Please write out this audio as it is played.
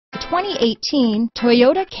2018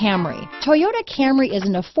 Toyota Camry. Toyota Camry is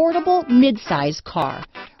an affordable mid-size car.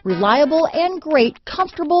 Reliable and great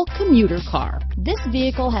comfortable commuter car. This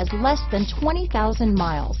vehicle has less than 20,000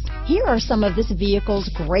 miles. Here are some of this vehicle's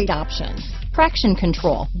great options: traction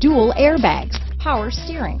control, dual airbags, power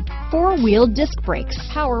steering, four-wheel disc brakes,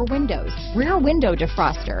 power windows, rear window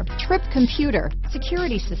defroster, trip computer,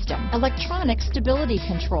 security system, electronic stability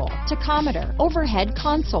control, tachometer, overhead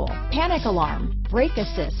console, panic alarm, brake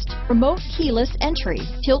assist, remote keyless entry,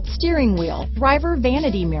 tilt steering wheel, driver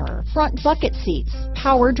vanity mirror, front bucket seats,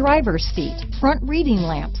 power driver's seat, front reading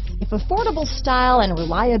lamps. If affordable style and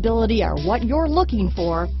reliability are what you're looking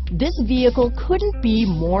for, this vehicle couldn't be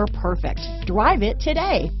more perfect. Drive it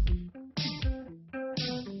today.